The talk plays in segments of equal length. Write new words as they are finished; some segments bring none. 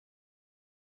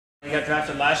You got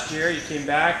drafted last year, you came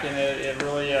back, and it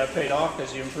really paid off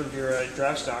because you improved your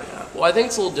draft stock. Yeah. Well, I think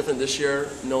it's a little different this year,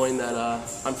 knowing that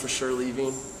I'm for sure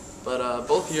leaving. But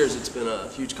both years it's been a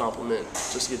huge compliment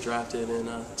just to get drafted, and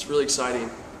it's really exciting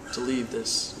to leave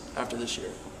after this year.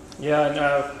 Yeah,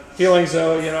 and feelings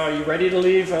though, are you ready to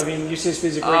leave? I mean, UCSB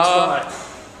is a great spot.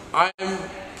 I'm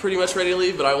pretty much ready to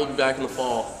leave, but I will be back in the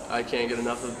fall. I can't get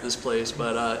enough of this place,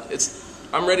 but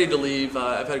I'm ready to leave.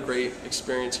 I've had a great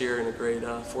experience here and a great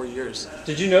 4 years.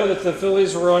 Did you know that the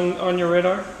Phillies were on your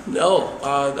radar? No,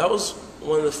 that was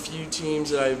one of the few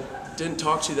teams that I didn't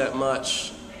talk to that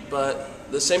much, but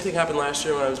the same thing happened last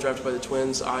year when I was drafted by the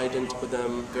Twins. I didn't talk with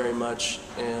them very much,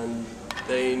 and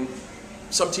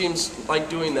some teams like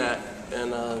doing that,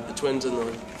 and the Twins and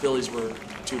the Phillies were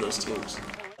two of those teams.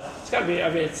 It's got to be,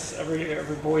 it's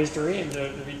every boy's dream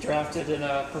to be drafted in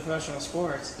professional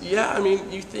sports. Yeah, I mean,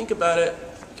 you think about it,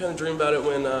 you kind of dream about it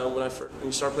when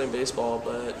you start playing baseball,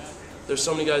 but there's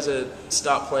so many guys that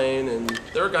stop playing, and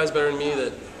there are guys better than me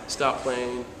that stopped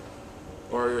playing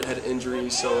or had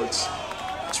injuries, so it's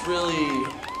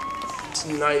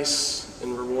nice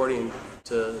and rewarding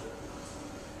to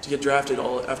get drafted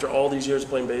after all these years of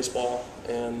playing baseball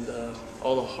and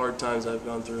all the hard times I've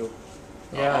gone through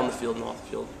on the field and off the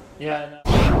field. Yeah.